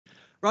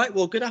Right,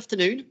 well, good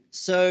afternoon.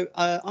 So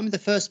I'm the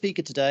first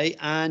speaker today,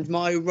 and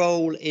my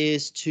role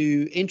is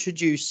to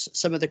introduce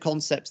some of the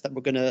concepts that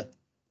we're going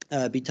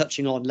to be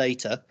touching on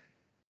later.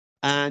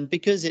 And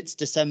because it's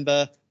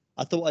December,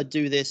 I thought I'd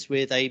do this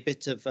with a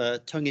bit of a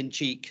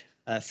tongue-in-cheek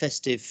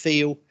festive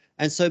feel.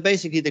 And so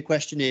basically the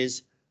question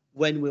is,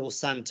 when will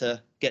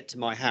Santa get to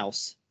my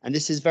house? And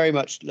this is very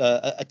much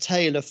a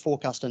tale of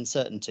forecast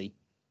uncertainty.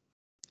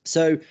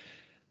 So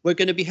we're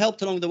going to be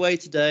helped along the way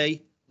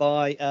today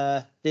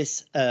by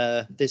this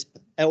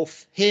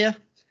elf here,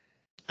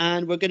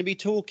 and we're going to be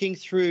talking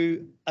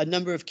through a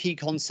number of key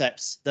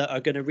concepts that are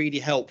going to really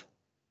help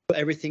put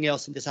everything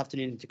else in this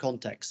afternoon into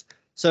context.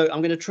 So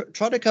I'm going to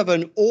try to cover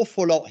an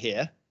awful lot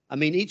here. I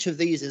mean, each of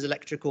these is a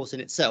lecture course in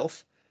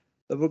itself,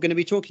 but we're going to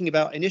be talking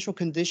about initial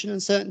condition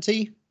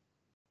uncertainty,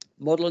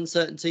 model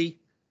uncertainty,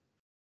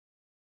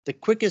 the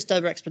quickest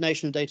ever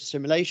explanation of data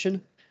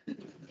simulation.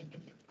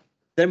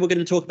 Then we're going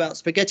to talk about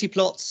spaghetti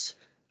plots,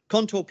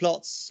 contour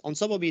plots,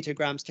 ensemble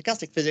meteorograms,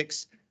 stochastic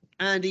physics,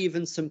 and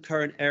even some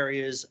current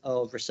areas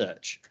of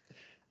research.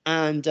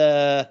 And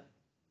can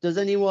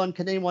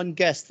anyone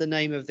guess the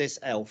name of this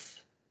elf?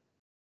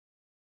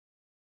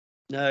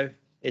 No,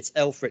 it's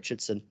Elf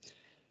Richardson.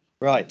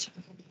 Right.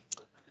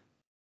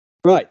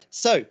 Right,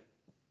 so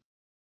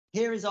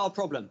here is our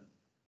problem.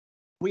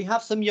 We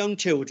have some young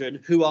children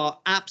who are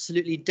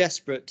absolutely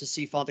desperate to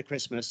see Father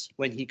Christmas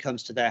when he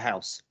comes to their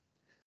house.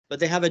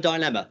 But they have a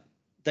dilemma.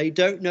 They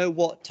don't know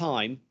what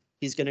time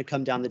he's going to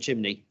come down the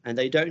chimney, and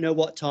they don't know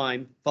what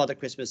time Father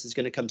Christmas is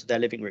going to come to their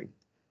living room.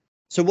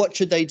 So what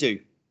should they do?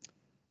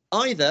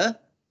 Either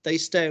they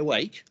stay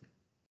awake,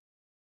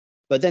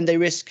 but then they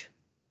risk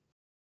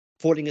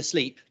falling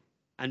asleep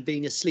and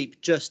being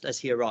asleep just as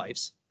he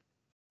arrives,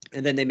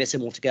 and then they miss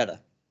him altogether.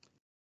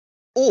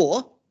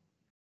 Or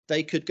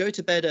they could go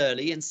to bed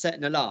early and set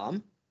an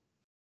alarm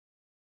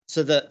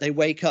so that they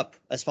wake up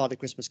as Father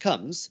Christmas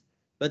comes,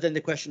 but then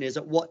the question is,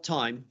 at what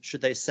time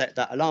should they set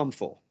that alarm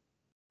for?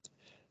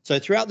 So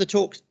throughout the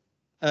talk,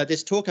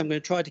 this talk, I'm going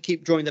to try to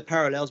keep drawing the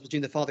parallels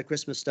between the Father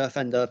Christmas stuff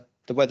and the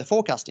weather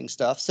forecasting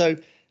stuff. So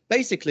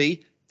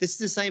basically, this is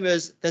the same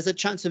as there's a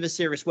chance of a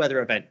serious weather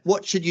event.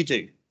 What should you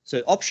do?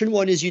 So option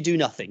one is you do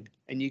nothing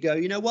and you go,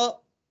 you know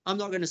what? I'm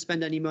not going to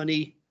spend any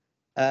money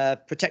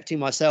protecting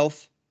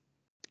myself,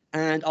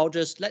 and I'll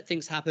just let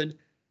things happen.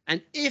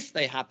 And if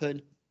they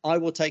happen, I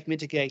will take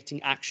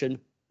mitigating action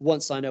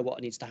once I know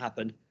what needs to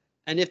happen.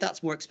 And if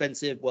that's more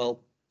expensive,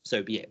 well,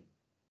 so be it.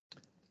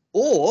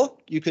 Or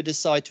you could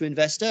decide to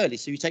invest early.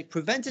 So you take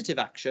preventative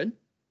action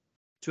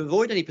to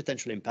avoid any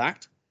potential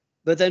impact,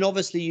 but then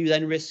obviously you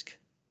then risk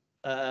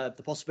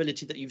the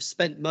possibility that you've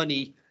spent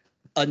money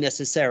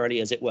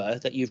unnecessarily, as it were,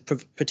 that you've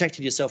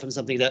protected yourself from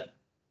something that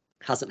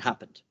hasn't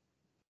happened.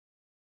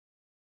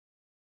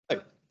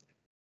 So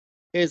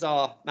here's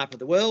our map of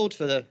the world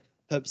for the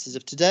purposes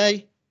of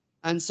today.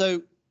 And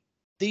so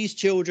these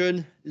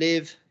children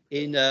live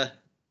in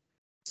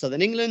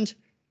southern England.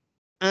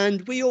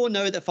 And we all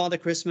know that Father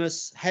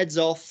Christmas heads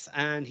off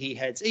and he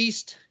heads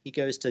east, he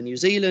goes to New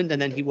Zealand,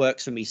 and then he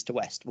works from east to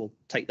west. We'll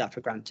take that for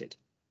granted.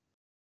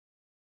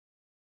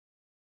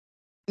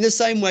 In the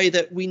same way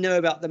that we know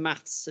about the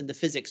maths and the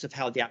physics of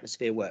how the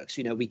atmosphere works,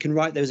 you know, we can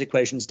write those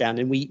equations down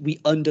and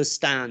we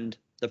understand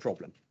the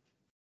problem.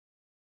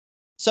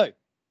 So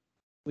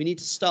we need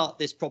to start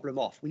this problem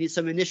off. We need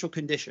some initial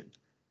condition.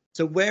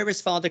 So where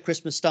is Father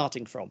Christmas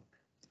starting from?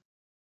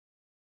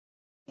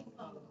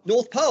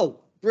 North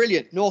Pole.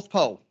 Brilliant, North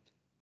Pole.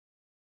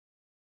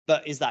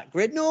 But is that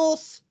grid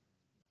north?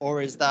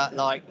 Or is that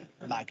like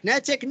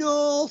magnetic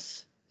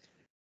north?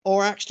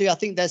 Or actually, I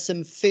think there's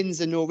some Finns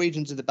and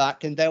Norwegians at the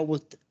back, and they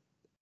will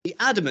be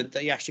adamant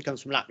that he actually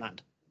comes from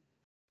Lapland.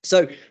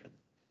 So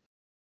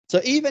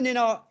even in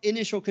our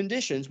initial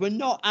conditions, we're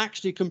not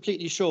actually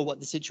completely sure what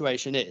the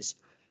situation is.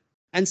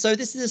 And so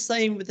this is the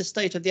same with the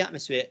state of the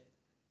atmosphere.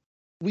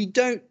 We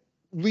don't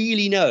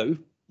really know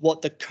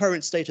what the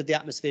current state of the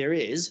atmosphere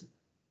is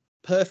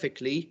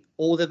perfectly,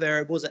 all the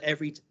variables at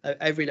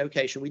every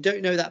location. We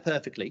don't know that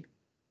perfectly.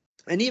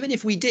 And even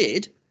if we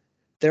did,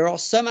 there are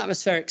some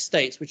atmospheric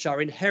states which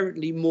are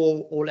inherently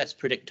more or less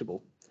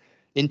predictable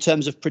in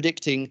terms of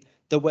predicting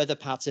the weather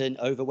pattern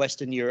over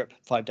Western Europe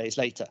 5 days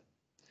later.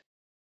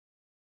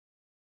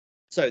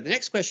 So the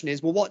next question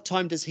is, well, what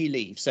time does he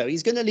leave? So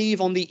he's going to leave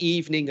on the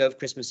evening of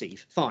Christmas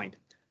Eve. Fine.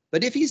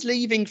 But if he's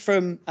leaving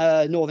from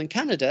northern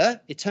Canada,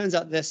 it turns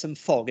out there's some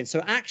fog. And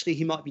so actually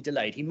he might be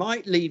delayed. He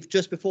might leave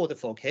just before the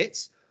fog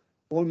hits,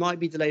 or he might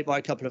be delayed by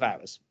a couple of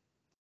hours.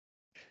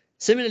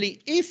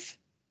 Similarly, if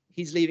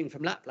he's leaving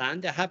from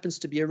Lapland, there happens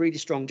to be a really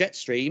strong jet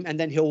stream, and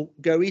then he'll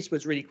go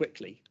eastwards really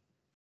quickly.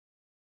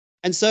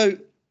 And so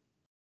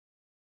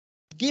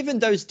given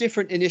those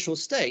different initial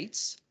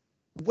states,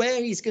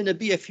 where he's going to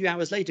be a few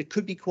hours later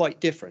could be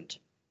quite different.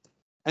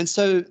 And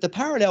so the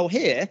parallel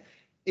here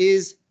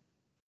is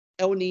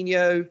El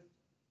Nino,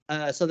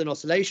 Southern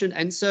Oscillation,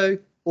 ENSO,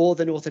 or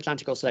the North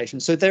Atlantic Oscillation.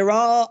 So there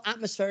are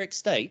atmospheric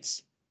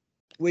states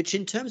which,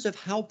 in terms of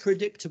how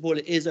predictable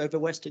it is over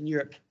Western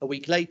Europe a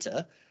week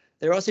later,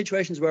 there are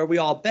situations where we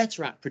are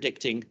better at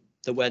predicting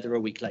the weather a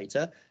week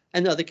later,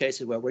 and other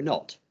cases where we're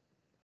not.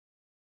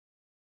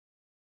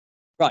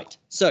 Right,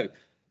 so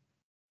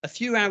a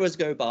few hours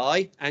go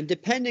by, and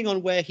depending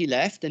on where he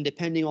left and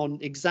depending on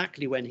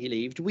exactly when he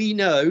left, we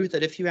know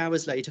that a few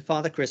hours later,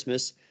 Father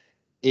Christmas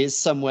is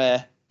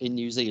somewhere in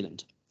New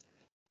Zealand.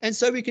 And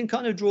so we can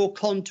kind of draw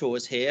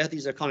contours here.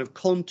 These are kind of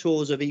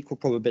contours of equal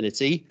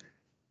probability.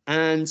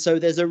 And so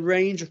there's a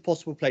range of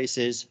possible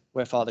places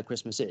where Father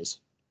Christmas is.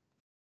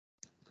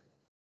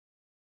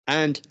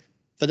 And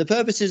for the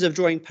purposes of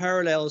drawing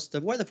parallels to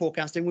weather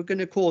forecasting, we're going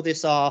to call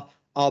this our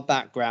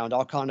background,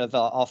 our kind of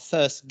our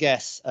first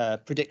guess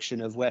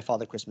prediction of where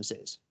Father Christmas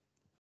is.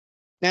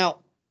 Now,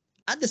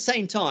 at the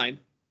same time,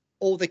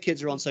 all the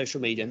kids are on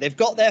social media and they've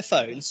got their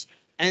phones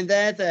and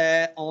they're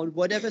there on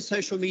whatever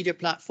social media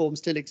platform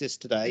still exists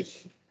today.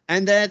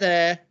 And they're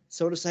there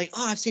sort of saying,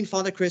 oh, I've seen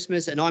Father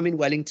Christmas and I'm in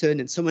Wellington,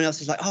 and someone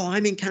else is like, oh,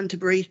 I'm in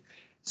Canterbury.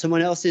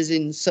 Someone else is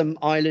in some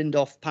island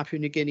off Papua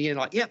New Guinea and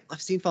like, yep,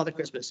 I've seen Father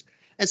Christmas.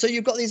 And so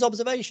you've got these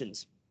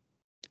observations.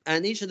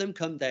 And each of them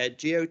come there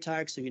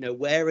geotagged, so you know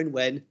where and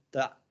when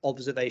that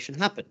observation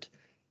happened.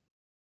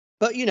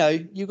 But, you know,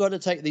 you've got to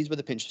take these with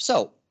a pinch of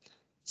salt.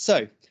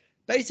 So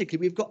basically,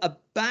 we've got a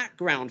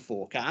background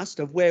forecast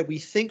of where we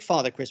think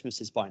Father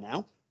Christmas is by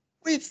now,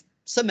 with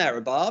some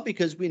error bar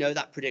because we know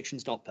that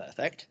prediction's not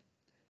perfect.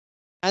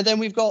 And then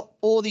we've got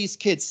all these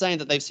kids saying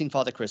that they've seen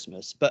Father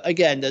Christmas. But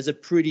again, there's a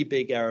pretty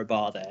big error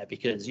bar there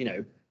because, you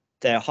know,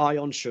 they're high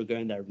on sugar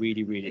and they're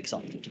really, really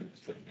excited.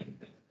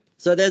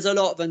 So there's a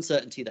lot of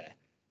uncertainty there.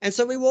 And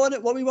so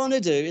what we want to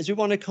do is we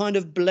want to kind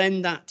of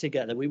blend that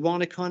together. We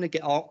want to kind of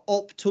get our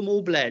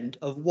optimal blend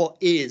of what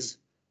is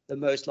the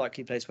most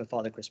likely place where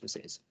Father Christmas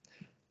is.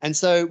 And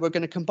so we're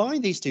going to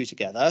combine these two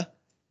together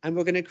and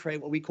we're going to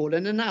create what we call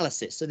an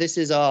analysis. So this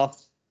is our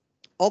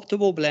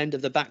optimal blend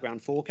of the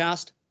background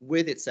forecast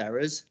with its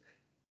errors,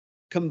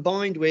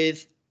 combined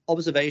with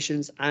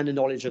observations and a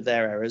knowledge of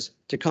their errors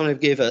to kind of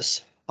give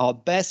us our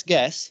best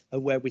guess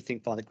of where we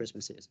think Father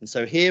Christmas is. And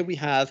so here we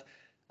have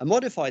a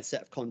modified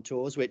set of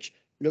contours, which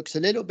looks a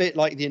little bit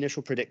like the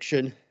initial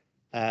prediction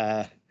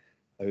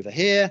over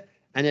here,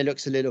 and it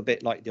looks a little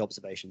bit like the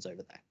observations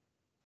over there.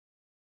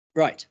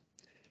 Right,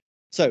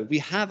 so we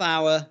have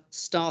our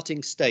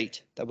starting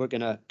state that we're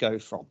going to go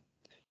from.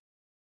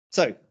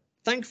 So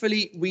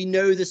thankfully, we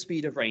know the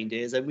speed of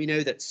reindeers, and we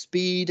know that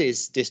speed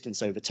is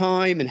distance over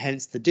time, and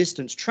hence the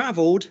distance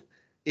traveled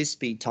is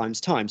speed times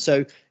time.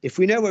 So if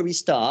we know where he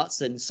starts,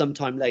 then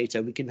sometime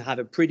later, we can have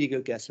a pretty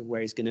good guess of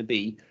where he's going to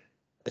be,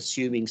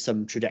 assuming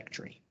some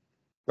trajectory.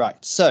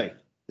 Right, so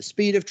the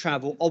speed of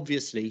travel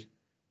obviously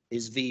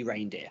is v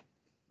reindeer.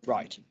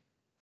 Right.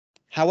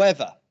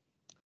 However,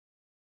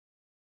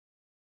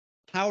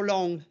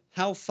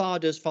 how far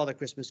does Father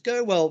Christmas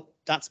go? Well,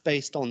 that's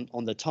based on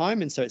the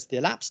time, and so it's the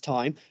elapsed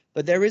time,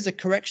 but there is a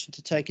correction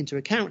to take into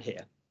account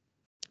here.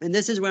 And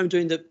this is where I'm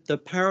doing the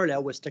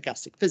parallel with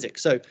stochastic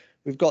physics. So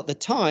we've got the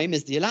time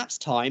is the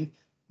elapsed time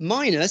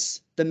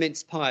minus the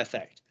mince pie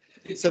effect.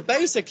 So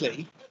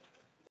basically,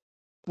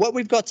 what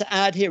we've got to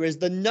add here is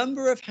the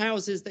number of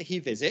houses that he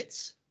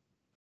visits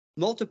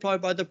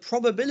multiplied by the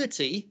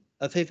probability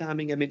of him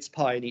having a mince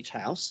pie in each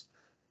house,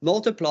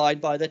 multiplied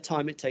by the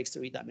time it takes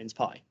to eat that mince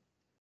pie.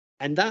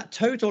 And that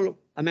total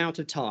amount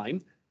of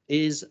time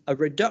is a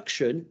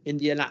reduction in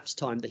the elapsed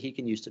time that he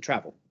can use to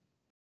travel.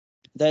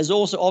 There's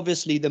also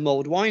obviously the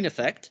mulled wine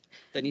effect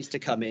that needs to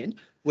come in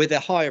with a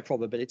higher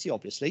probability,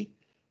 obviously.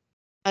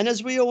 And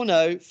as we all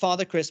know,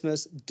 Father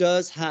Christmas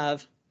does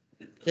have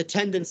the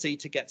tendency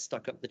to get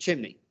stuck up the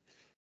chimney.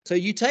 So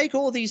you take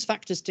all these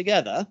factors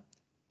together,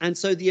 and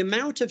so the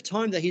amount of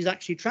time that he's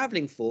actually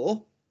traveling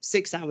for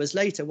 6 hours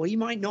later, well, he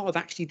might not have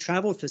actually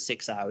traveled for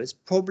 6 hours,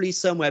 probably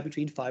somewhere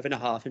between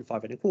 5.5 and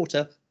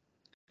 5.25,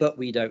 but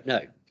we don't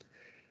know.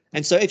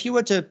 And so if you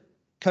were to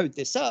code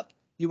this up,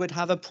 you would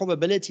have a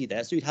probability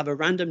there. So you'd have a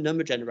random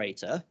number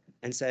generator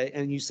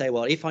and you say,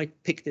 well, if I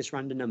pick this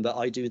random number,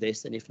 I do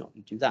this, and if not,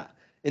 you do that.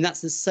 And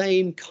that's the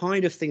same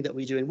kind of thing that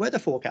we do in weather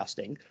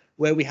forecasting,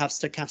 where we have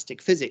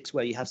stochastic physics,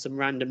 where you have some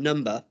random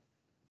number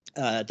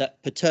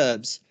that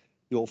perturbs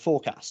your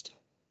forecast.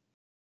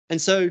 And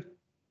so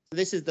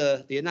this is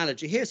the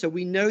analogy here. So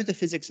we know the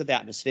physics of the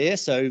atmosphere.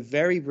 So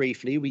very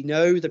briefly, we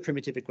know the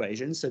primitive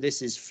equations. So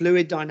this is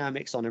fluid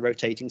dynamics on a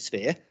rotating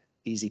sphere,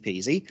 easy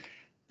peasy.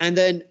 And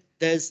then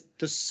there's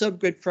the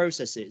subgrid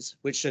processes,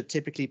 which are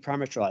typically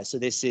parameterized. So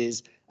this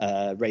is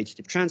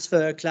radiative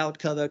transfer, cloud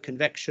cover,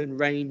 convection,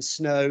 rain,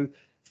 snow,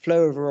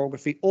 flow of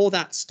orography, all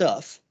that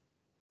stuff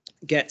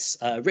gets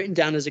written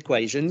down as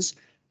equations,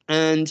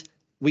 and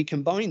we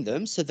combine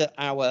them so that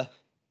our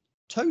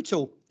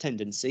total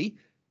tendency,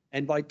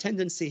 and by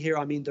tendency here,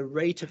 I mean the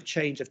rate of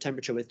change of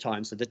temperature with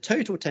time. So the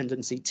total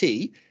tendency,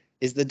 T,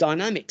 is the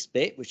dynamics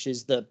bit, which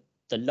is the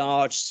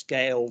large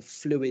scale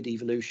fluid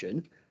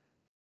evolution,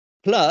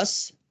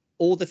 plus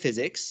all the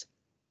physics.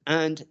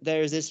 And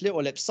there is this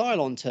little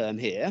epsilon term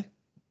here.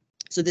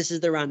 So this is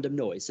the random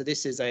noise. So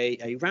this is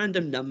a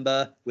random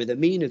number with a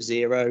mean of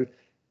 0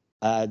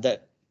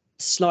 that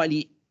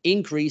slightly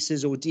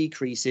increases or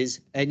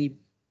decreases any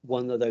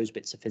one of those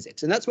bits of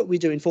physics. And that's what we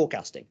do in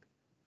forecasting.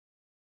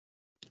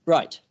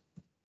 Right.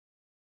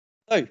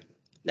 So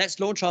let's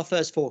launch our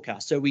first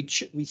forecast. So we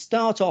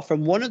start off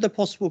from one of the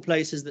possible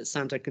places that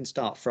Santa can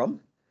start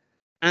from,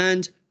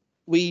 and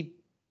we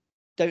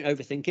don't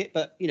overthink it,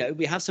 but you know,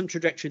 we have some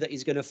trajectory that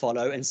he's going to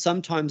follow, and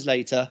sometimes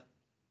later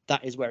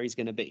that is where he's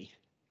going to be.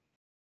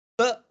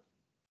 But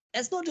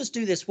let's not just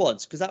do this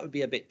once, because that would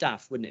be a bit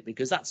daft, wouldn't it?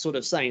 Because that's sort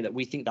of saying that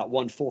we think that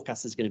one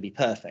forecast is going to be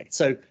perfect.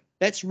 So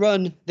let's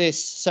run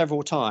this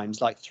several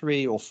times, like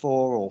 3 or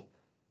 4 or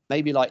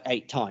maybe like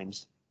 8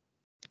 times.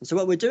 And so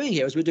what we're doing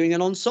here is we're doing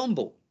an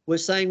ensemble. We're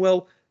saying,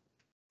 well,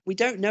 we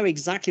don't know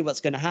exactly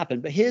what's going to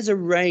happen, but here's a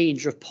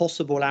range of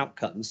possible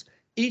outcomes,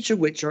 each of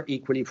which are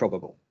equally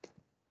probable.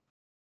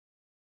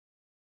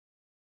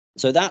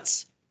 So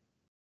that's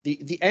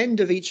the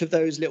end of each of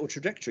those little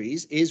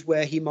trajectories is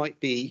where he might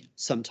be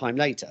sometime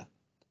later.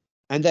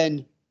 And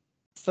then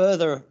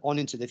further on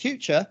into the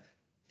future,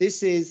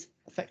 this is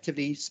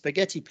effectively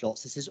spaghetti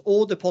plots. This is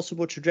all the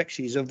possible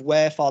trajectories of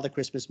where Father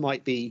Christmas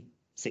might be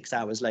 6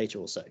 hours later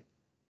or so.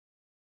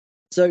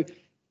 So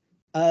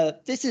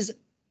this is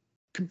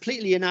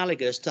completely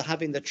analogous to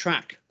having the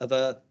track of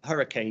a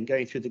hurricane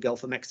going through the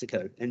Gulf of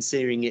Mexico and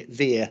seeing it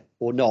veer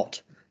or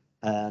not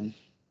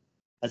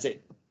as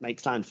it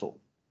makes landfall.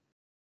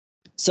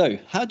 So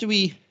how do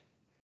we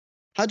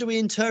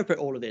interpret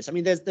all of this? I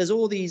mean, there's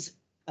all these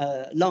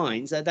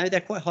lines. They're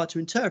quite hard to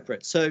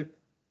interpret. So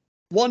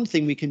one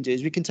thing we can do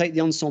is we can take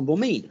the ensemble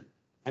mean.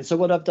 And so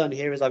what I've done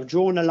here is I've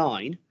drawn a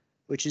line,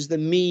 which is the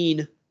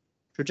mean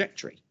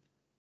trajectory.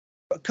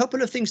 But a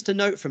couple of things to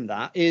note from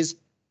that is,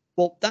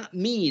 well, that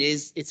mean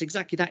it's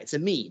exactly that. It's a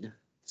mean.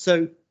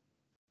 So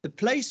the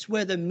place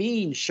where the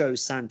mean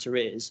shows Santa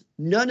is,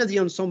 none of the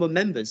ensemble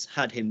members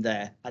had him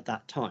there at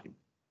that time.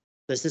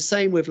 It's the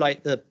same with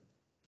like the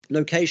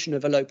location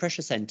of a low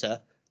pressure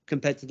center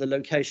compared to the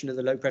location of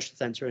the low pressure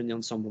center in the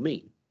ensemble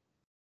mean.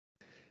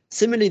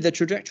 Similarly, the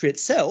trajectory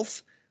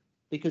itself,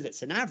 because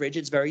it's an average,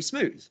 it's very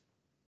smooth,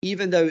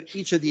 even though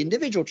each of the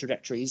individual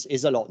trajectories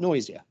is a lot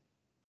noisier.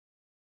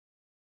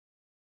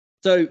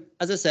 So,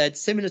 as I said,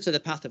 similar to the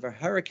path of a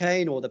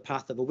hurricane or the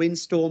path of a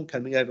windstorm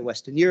coming over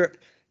Western Europe,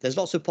 there's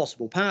lots of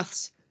possible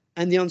paths,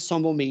 and the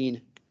ensemble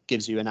mean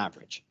gives you an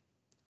average.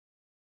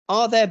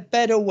 Are there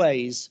better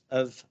ways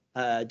of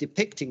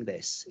depicting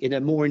this in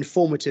a more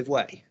informative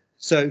way?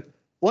 So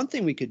one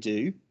thing we could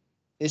do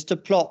is to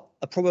plot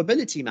a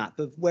probability map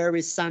of where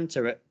is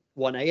Santa at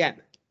 1 a.m.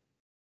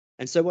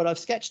 And so what I've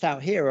sketched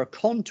out here are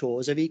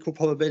contours of equal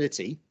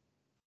probability,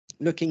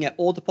 looking at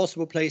all the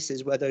possible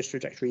places where those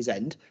trajectories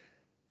end.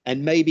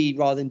 And maybe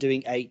rather than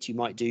doing 8, you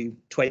might do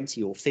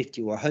 20 or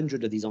 50 or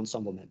 100 of these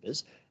ensemble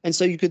members. And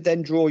so you could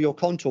then draw your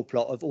contour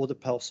plot of all the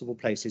possible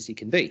places he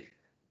can be.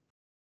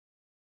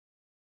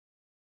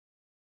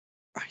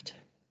 Right.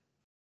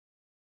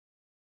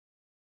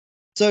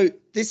 So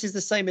this is the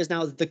same as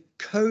now the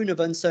cone of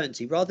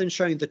uncertainty. Rather than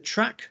showing the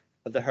track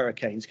of the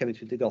hurricanes coming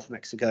through the Gulf of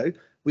Mexico,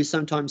 we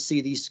sometimes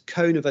see these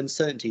cone of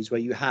uncertainties where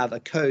you have a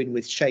cone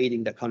with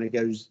shading that kind of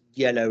goes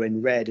yellow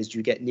and red as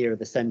you get nearer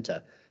the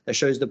center. That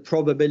shows the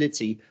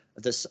probability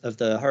of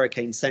the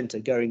hurricane center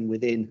going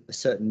within a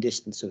certain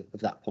distance of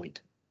that point.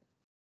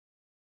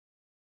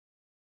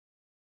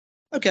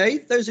 Okay,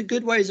 those are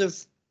good ways of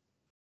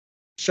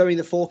showing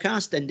the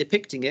forecast and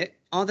depicting it.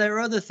 Are there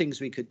other things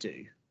we could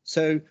do?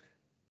 So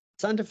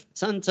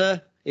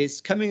Santa is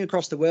coming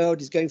across the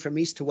world, he's going from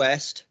east to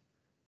west.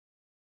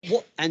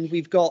 And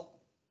we've got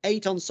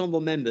 8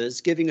 ensemble members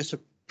giving us a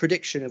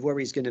prediction of where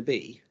he's going to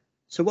be.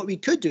 So what we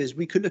could do is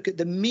we could look at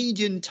the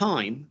median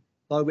time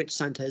by which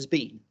Santa has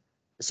been.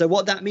 So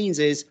what that means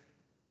is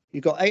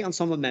you've got 8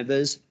 ensemble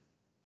members.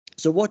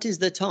 So what is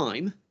the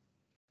time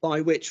by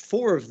which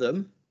 4 of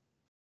them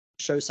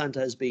show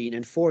Santa has been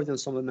and 4 of the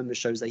ensemble members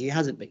shows that he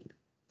hasn't been?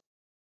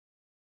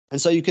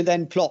 And so you could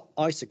then plot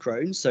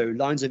isochrones, so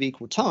lines of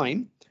equal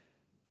time,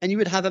 and you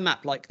would have a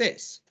map like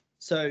this.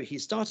 So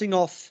he's starting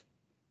off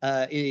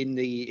in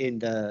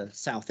the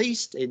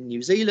southeast in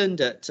New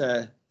Zealand at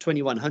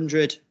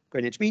 2100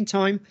 Greenwich Mean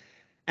Time.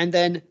 And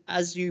then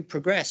as you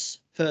progress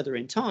further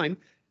in time,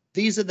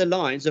 these are the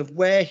lines of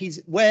where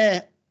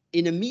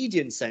in a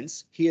median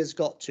sense he has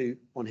got to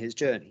on his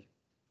journey.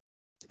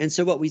 And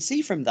so what we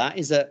see from that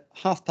is at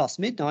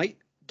midnight,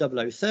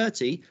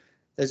 00:30,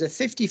 there's a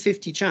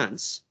 50-50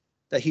 chance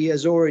that he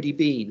has already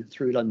been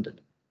through London.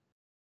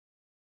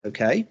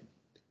 Okay.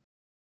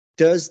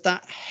 Does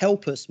that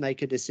help us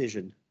make a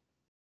decision?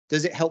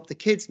 Does it help the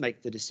kids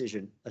make the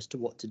decision as to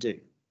what to do?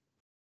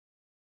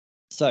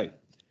 So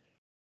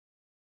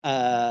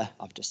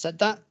I've just said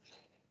that.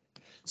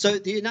 So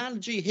the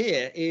analogy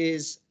here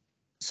is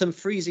some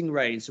freezing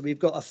rain. So we've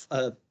got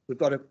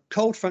a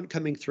cold front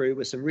coming through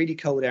with some really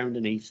cold air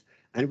underneath,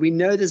 and we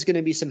know there's going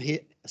to be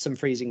some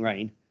freezing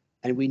rain,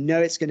 and we know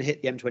it's going to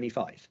hit the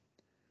M25.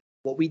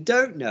 What we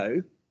don't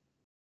know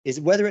is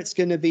whether it's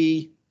going to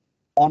be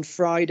on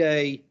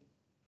Friday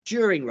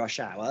during rush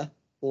hour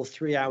or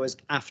 3 hours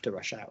after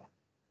rush hour.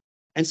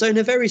 And so in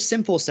a very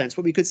simple sense,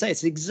 what we could say,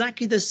 it's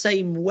exactly the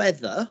same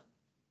weather,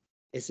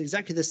 it's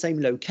exactly the same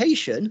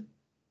location,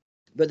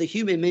 but the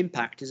human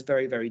impact is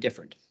very, very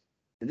different.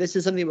 And this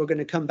is something we're going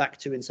to come back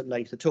to in some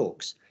later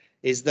talks,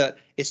 is that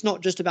it's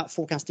not just about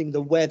forecasting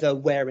the weather,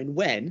 where and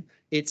when,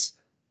 it's,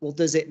 well,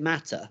 does it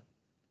matter?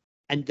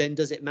 And then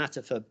does it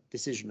matter for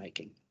decision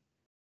making?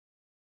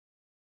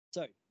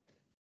 So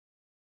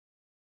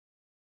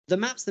the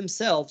maps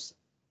themselves,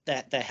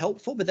 they're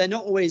helpful, but they're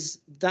not always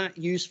that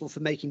useful for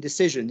making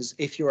decisions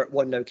if you're at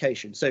one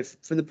location. So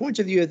from the point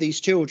of view of these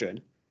children,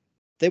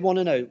 they want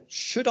to know,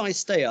 should I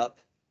stay up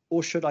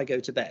or should I go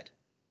to bed?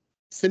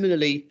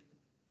 Similarly,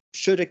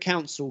 should a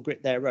council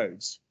grit their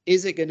roads?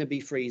 Is it going to be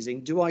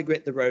freezing? Do I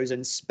grit the roads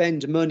and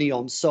spend money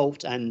on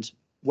salt and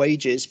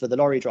wages for the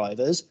lorry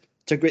drivers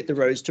to grit the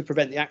roads to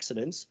prevent the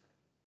accidents?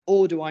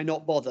 Or do I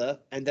not bother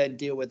and then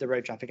deal with the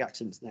road traffic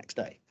accidents next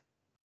day?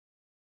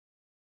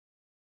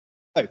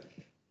 So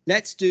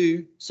let's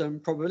do some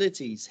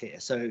probabilities here.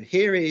 So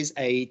here is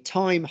a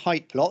time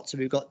height plot. So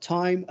we've got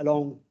time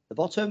along the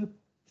bottom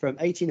from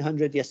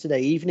 1800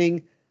 yesterday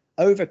evening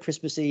over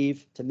Christmas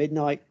Eve to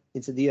midnight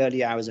into the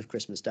early hours of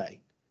Christmas Day.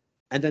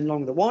 And then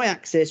along the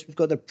y-axis, we've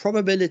got the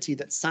probability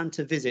that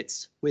Santa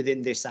visits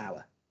within this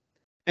hour.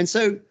 And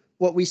so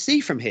what we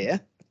see from here,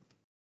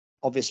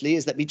 obviously,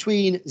 is that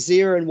between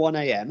 0 and 1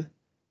 a.m.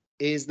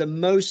 is the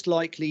most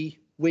likely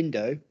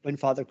window when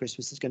Father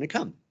Christmas is going to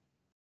come.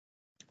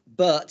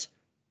 But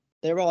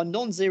there are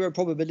non-zero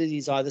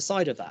probabilities either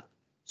side of that.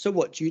 So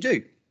what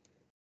do?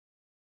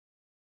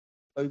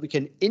 So we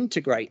can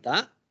integrate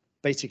that,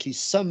 basically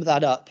sum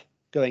that up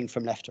going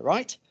from left to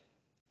right,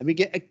 and we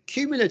get a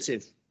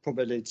cumulative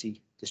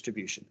probability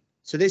distribution.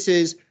 So this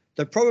is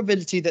the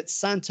probability that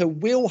Santa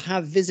will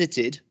have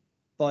visited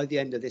by the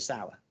end of this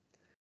hour.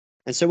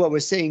 And so what we're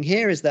seeing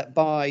here is that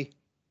by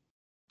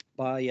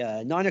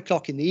 9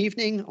 o'clock in the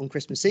evening on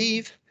Christmas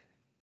Eve,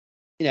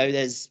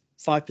 there's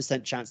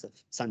 5% chance that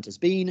Santa's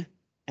been.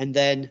 And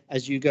then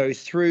as you go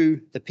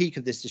through the peak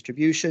of this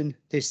distribution,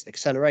 this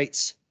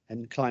accelerates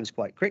and climbs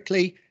quite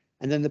quickly.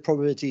 And then the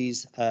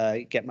probabilities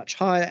get much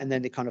higher, and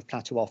then they kind of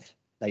plateau off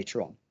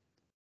later on.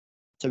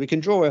 So we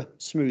can draw a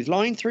smooth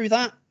line through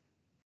that.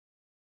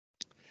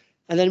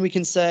 And then we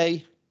can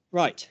say,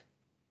 right,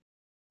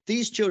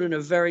 these children are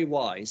very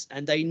wise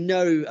and they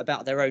know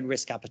about their own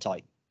risk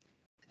appetite.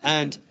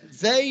 And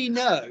they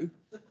know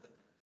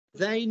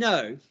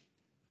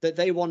that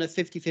they want a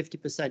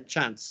 50-50%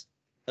 chance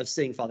of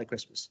seeing Father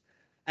Christmas.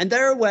 And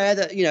they're aware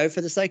that,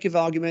 for the sake of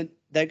argument,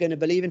 they're going to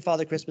believe in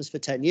Father Christmas for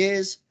 10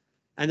 years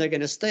and they're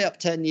going to stay up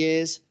 10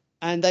 years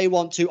and they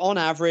want to, on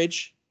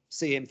average,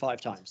 see him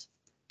 5 times.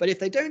 But if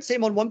they don't see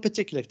him on one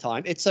particular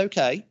time, it's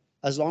okay,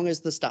 as long as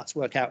the stats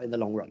work out in the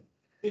long run.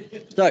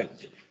 So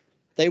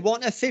they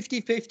want a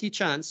 50-50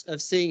 chance of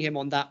seeing him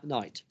on that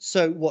night.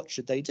 So what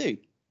should they do?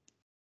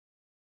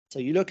 So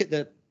you look at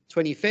the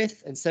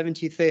 25th and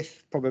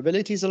 75th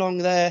probabilities along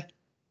there.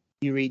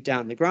 You read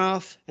down the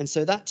graph. And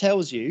so that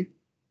tells you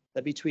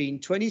that between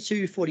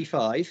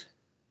 22:45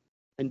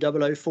 and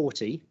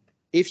 00:40,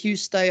 if you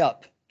stay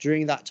up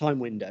during that time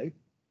window,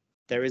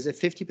 there is a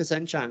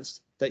 50%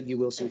 chance that you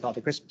will see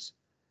Father Christmas.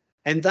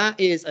 And that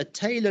is a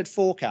tailored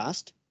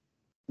forecast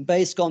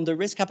based on the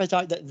risk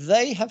appetite that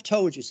they have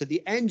told you. So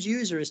the end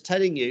user is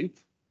telling you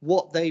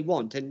what they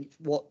want and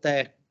what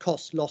their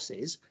cost loss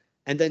is.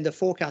 And then the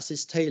forecast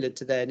is tailored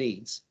to their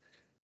needs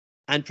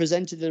and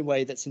presented in a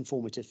way that's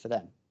informative for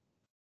them.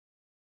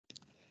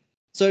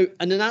 So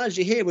an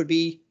analogy here would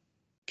be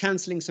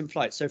cancelling some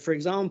flights. So for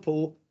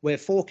example, we're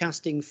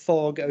forecasting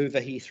fog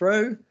over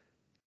Heathrow.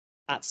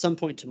 At some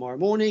point tomorrow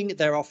morning,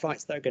 there are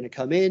flights that are going to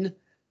come in.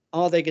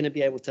 Are they going to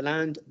be able to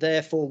land?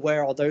 Therefore,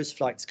 where are those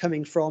flights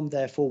coming from?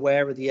 Therefore,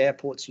 where are the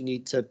airports you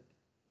need to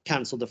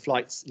cancel the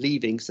flights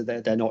leaving so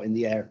that they're not in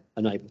the air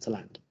and able to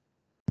land?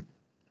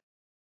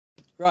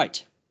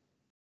 Right.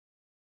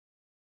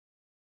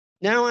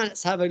 Now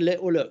let's have a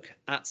little look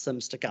at some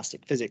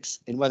stochastic physics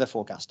in weather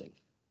forecasting.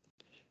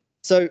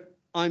 So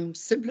I'm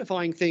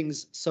simplifying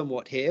things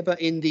somewhat here, but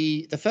in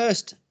the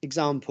first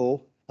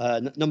example,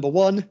 number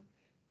 1,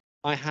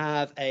 I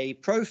have a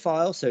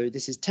profile. So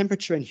this is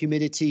temperature and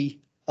humidity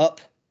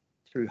up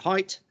through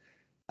height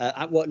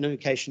at one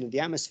location of the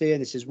atmosphere.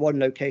 This is one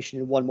location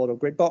in one model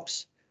grid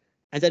box.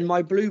 And then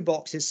my blue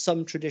box is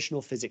some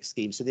traditional physics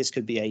scheme. So this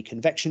could be a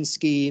convection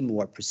scheme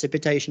or a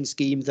precipitation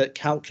scheme that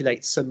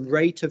calculates some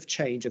rate of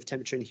change of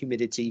temperature and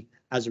humidity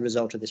as a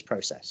result of this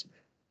process.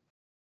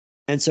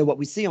 And so what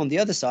we see on the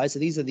other side, so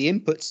these are the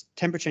inputs,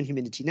 temperature and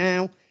humidity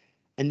now,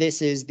 and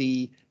this is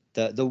the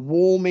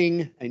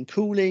warming and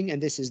cooling,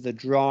 and this is the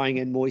drying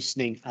and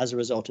moistening as a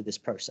result of this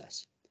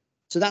process.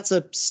 So that's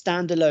a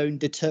standalone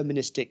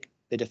deterministic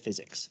bit of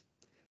physics.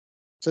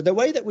 So the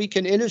way that we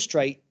can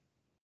illustrate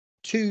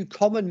 2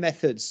 common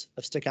methods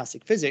of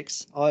stochastic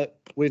physics are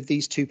with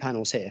these 2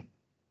 panels here.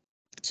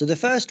 So the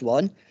first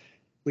one,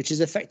 which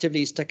is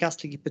effectively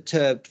stochastically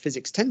perturbed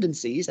physics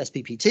tendencies,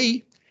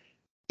 SPPT,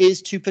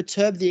 is to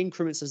perturb the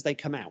increments as they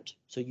come out.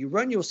 So you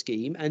run your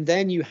scheme and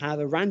then you have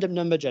a random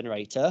number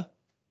generator,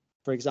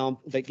 for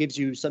example, that gives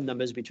you some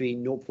numbers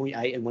between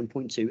 0.8 and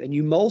 1.2, and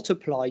you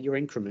multiply your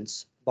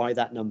increments by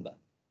that number.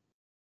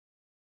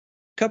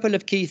 Couple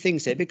of key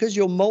things here, because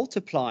you're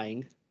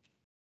multiplying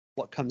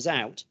what comes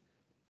out,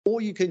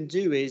 all you can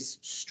do is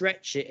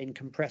stretch it and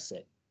compress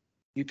it.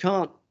 You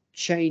can't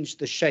change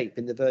the shape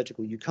in the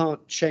vertical. You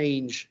can't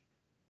change,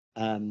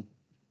 you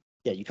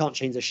can't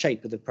change the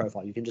shape of the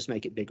profile. You can just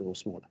make it bigger or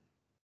smaller.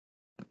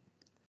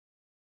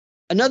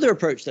 Another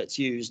approach that's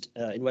used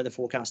in weather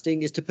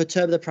forecasting is to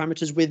perturb the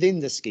parameters within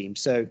the scheme.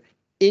 So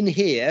in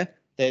here,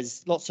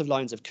 there's lots of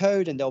lines of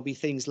code, and there'll be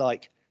things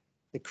like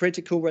the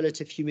critical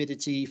relative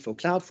humidity for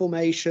cloud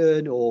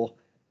formation, or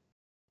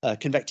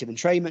convective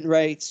entrainment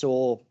rates,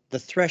 or the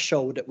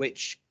threshold at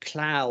which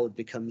cloud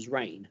becomes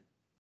rain.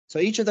 So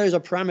each of those are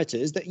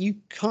parameters that you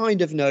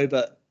kind of know,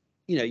 but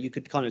you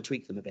could kind of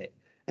tweak them a bit.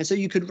 And so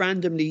you could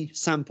randomly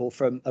sample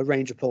from a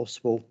range of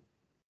possible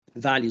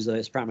values of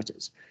those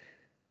parameters.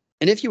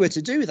 And if you were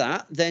to do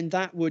that, then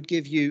that would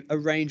give you a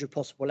range of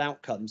possible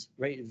outcomes,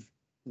 rate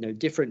of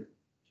different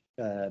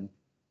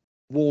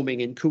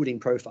warming and cooling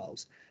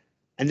profiles.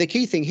 And the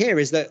key thing here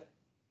is that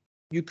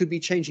you could be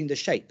changing the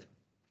shape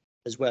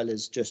as well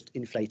as just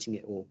inflating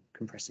it or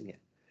compressing it.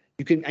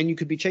 You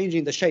could be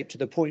changing the shape to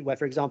the point where,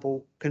 for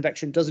example,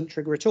 convection doesn't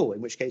trigger at all,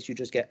 in which case you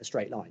just get a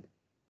straight line.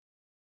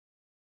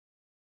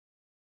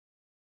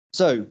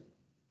 So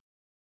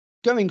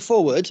going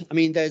forward, I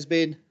mean, there's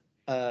been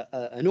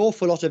an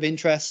awful lot of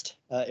interest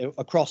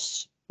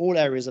across all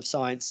areas of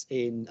science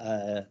in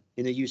the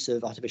use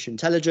of artificial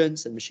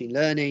intelligence and machine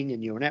learning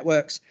and neural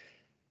networks.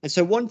 And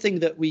so one thing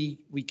that we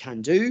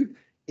can do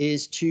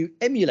is to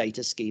emulate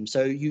a scheme.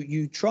 So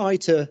you try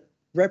to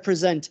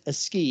represent a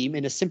scheme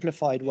in a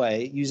simplified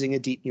way using a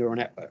deep neural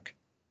network.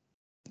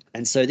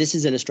 And so this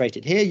is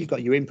illustrated here. You've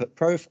got your input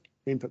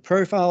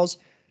profiles,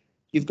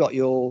 you've got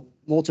your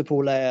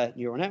multiple layer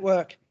neural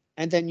network,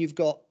 and then you've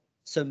got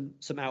some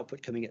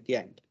output coming at the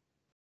end.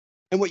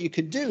 And what you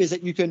can do is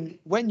that you can,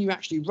 when you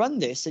actually run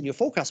this in your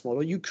forecast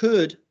model, you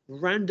could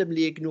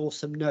randomly ignore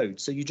some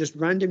nodes. So you just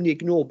randomly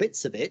ignore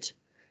bits of it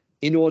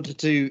in order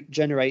to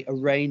generate a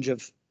range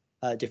of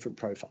different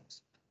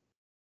profiles.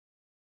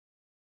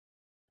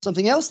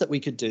 Something else that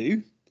we could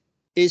do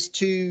is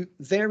to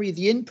vary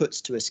the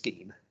inputs to a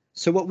scheme.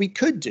 So what we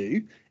could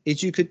do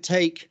is you could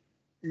take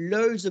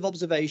loads of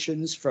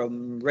observations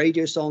from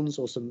radiosondes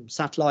or some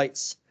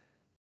satellites,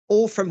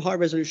 or from high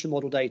resolution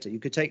model data. You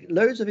could take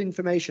loads of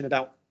information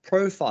about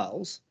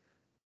profiles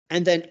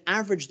and then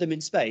average them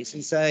in space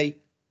and say,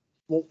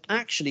 well,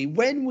 actually,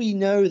 when we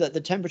know that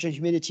the temperature and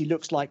humidity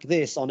looks like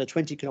this on a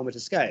 20-kilometer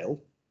scale,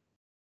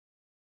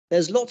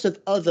 there's lots of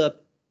other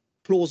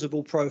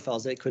plausible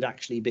profiles that it could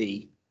actually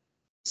be.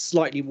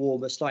 Slightly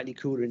warmer, slightly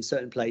cooler in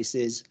certain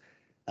places.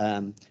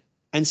 And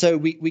so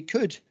we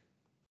could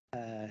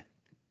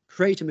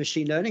create a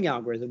machine learning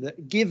algorithm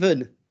that,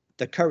 given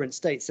the current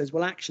state, says,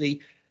 well,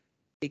 actually,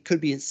 it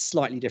could be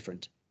slightly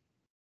different.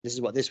 This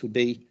is what this would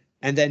be.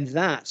 And then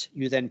that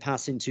you then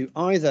pass into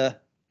either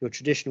your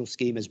traditional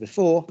scheme as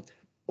before,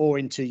 or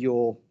into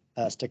your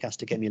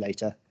stochastic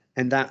emulator.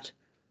 And that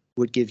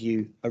would give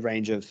you a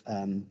range of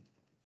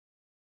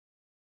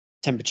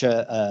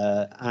temperature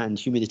and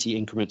humidity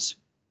increments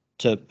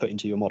to put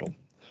into your model.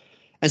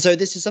 And so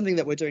this is something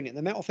that we're doing at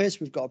the Met Office.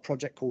 We've got a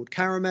project called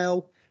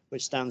Caramel,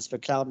 which stands for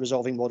Cloud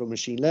Resolving Model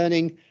Machine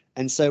Learning.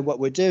 And so what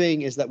we're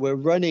doing is that we're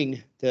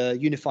running the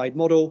unified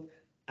model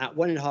at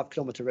 1.5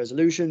 kilometer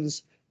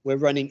resolutions. We're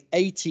running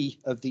 80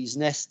 of these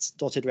nests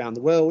dotted around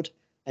the world.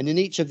 And in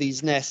each of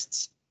these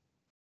nests,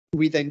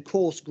 we then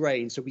coarse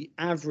grain. So we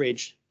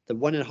average the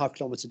 1.5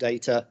 kilometer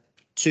data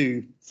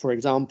to, for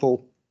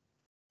example,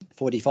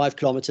 45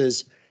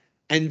 kilometers,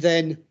 and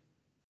then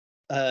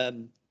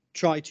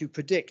try to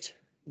predict,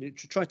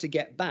 try to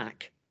get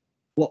back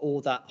what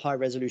all that high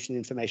resolution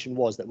information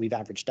was that we've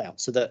averaged out,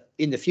 so that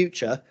in the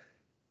future,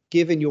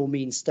 given your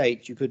mean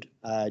state, you could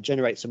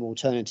generate some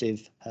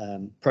alternative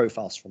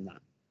profiles from that.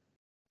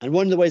 And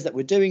one of the ways that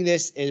we're doing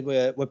this is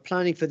we're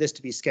planning for this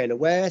to be scale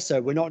aware.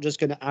 So we're not just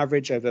going to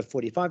average over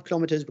 45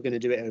 kilometers. We're going to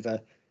do it over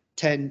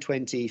 10,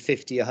 20,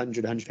 50,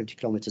 100, 150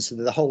 kilometers. So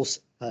that the whole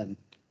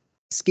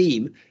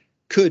scheme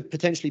could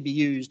potentially be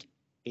used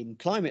in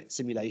climate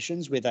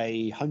simulations with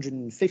a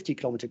 150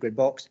 kilometer grid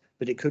box,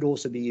 but it could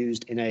also be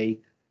used in a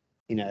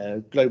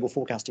global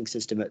forecasting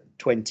system at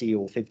 20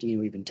 or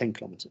 15 or even 10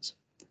 kilometers.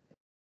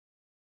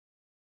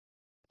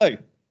 So,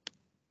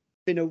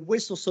 been a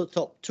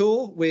whistle-stop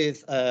tour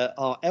with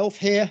our ELF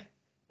here,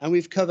 and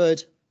we've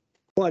covered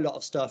quite a lot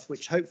of stuff,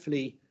 which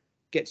hopefully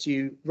gets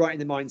you right in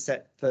the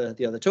mindset for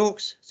the other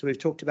talks. So we've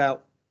talked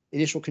about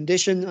initial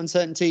condition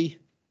uncertainty,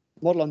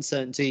 model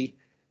uncertainty,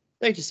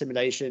 data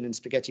simulation and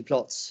spaghetti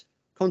plots,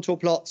 contour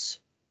plots,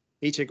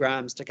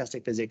 meteograms,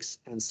 stochastic physics,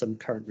 and some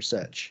current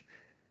research.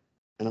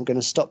 And I'm going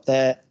to stop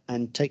there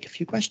and take a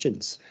few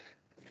questions.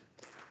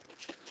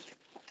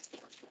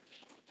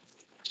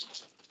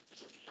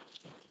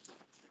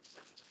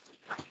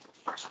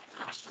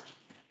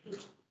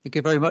 Thank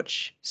you very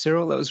much,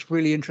 Cyril. That was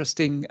really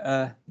interesting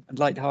and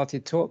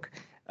light-hearted talk.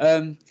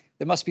 There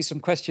must be some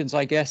questions,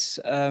 I guess,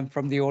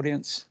 from the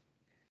audience.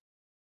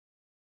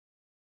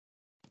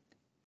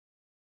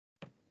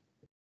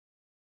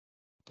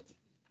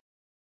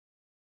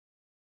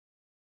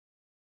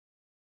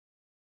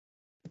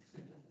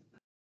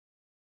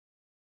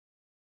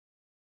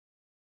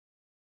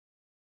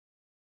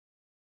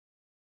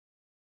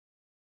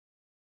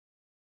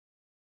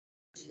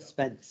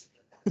 Suspense.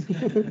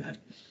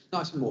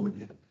 Nice and warm in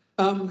here.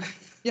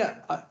 Yeah,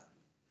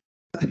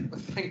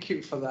 thank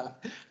you for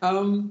that.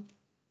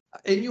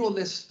 In your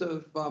list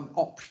of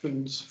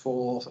options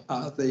for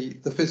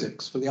the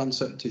physics, for the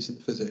uncertainties in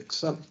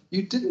physics,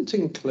 you didn't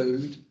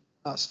include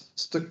actual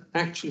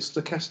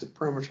stochastic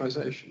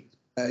parameterization,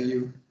 where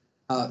you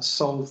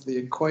solve the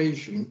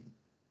equation,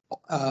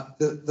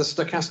 the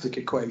stochastic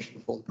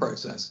equation for the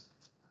process.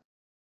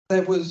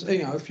 There was,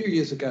 a few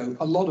years ago,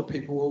 a lot of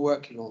people were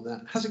working on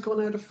that. Has it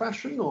gone out of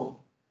fashion, or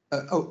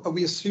are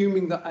we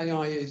assuming that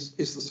AI is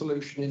the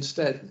solution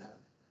instead now,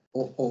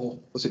 or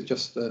was it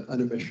just an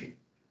omission?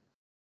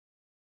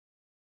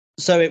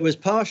 So it was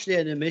partially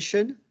an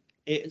omission.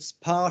 It's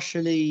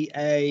partially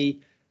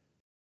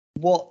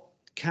what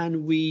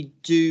can we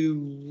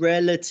do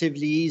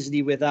relatively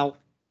easily without.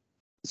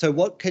 So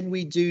what can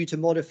we do to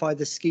modify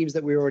the schemes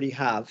that we already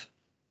have,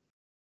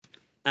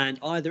 and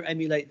either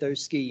emulate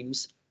those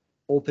schemes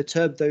or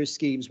perturb those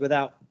schemes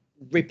without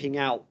ripping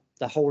out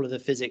the whole of the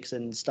physics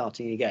and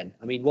starting again.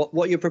 I mean,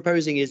 what you're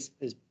proposing is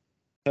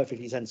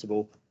perfectly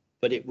sensible,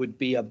 but it would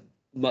be a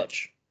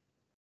much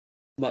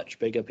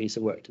bigger piece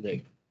of work to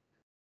do,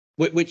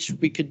 which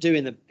we could do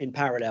in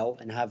parallel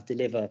and have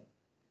deliver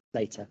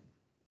later.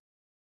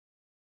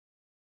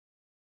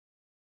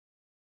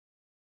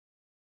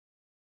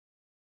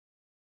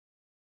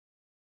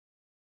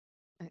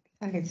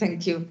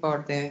 Thank you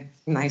for the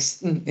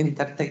nice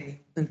entertaining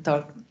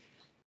talk.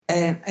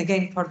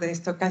 Again, for the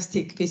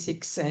stochastic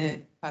physics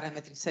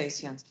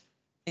parametrizations,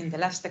 in the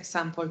last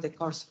example, the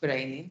coarse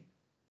graining,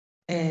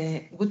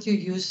 would you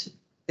use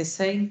the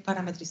same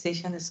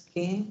parametrization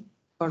scheme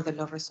for the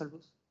low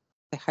resolution,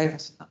 the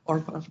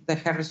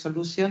high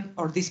resolution,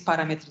 or this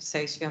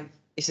parametrization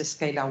is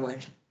scale aware?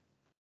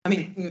 I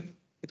mean,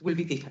 it will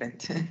be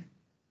different.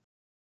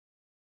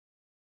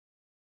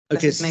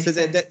 Okay, so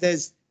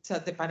there's. So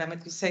the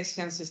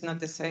parametrizations is not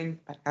the same,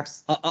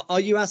 perhaps. Are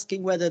you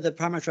asking whether the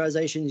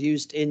parameterizations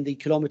used in the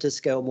kilometer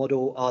scale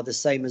model are the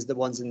same as the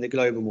ones in the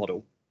global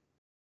model?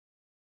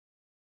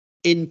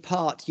 In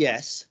part,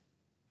 yes.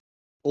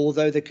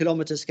 Although the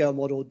kilometer scale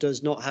model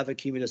does not have a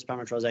cumulus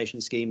parameterization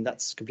scheme,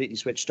 that's completely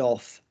switched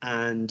off,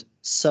 and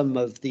some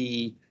of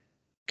the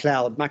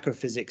cloud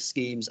macrophysics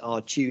schemes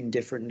are tuned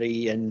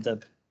differently, and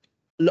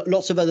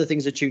lots of other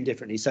things are tuned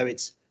differently. So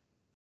it's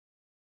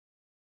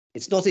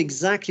not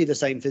exactly the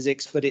same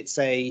physics, but it's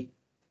a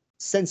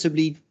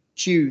sensibly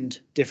tuned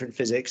different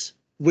physics,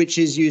 which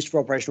is used for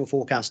operational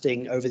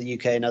forecasting over the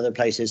UK and other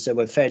places. So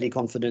we're fairly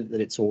confident that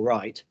it's all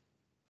right.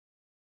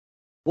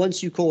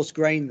 Once you coarse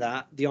grain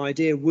that, the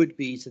idea would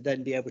be to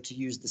then be able to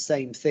use the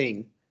same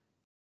thing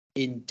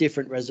in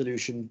different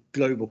resolution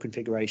global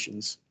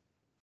configurations.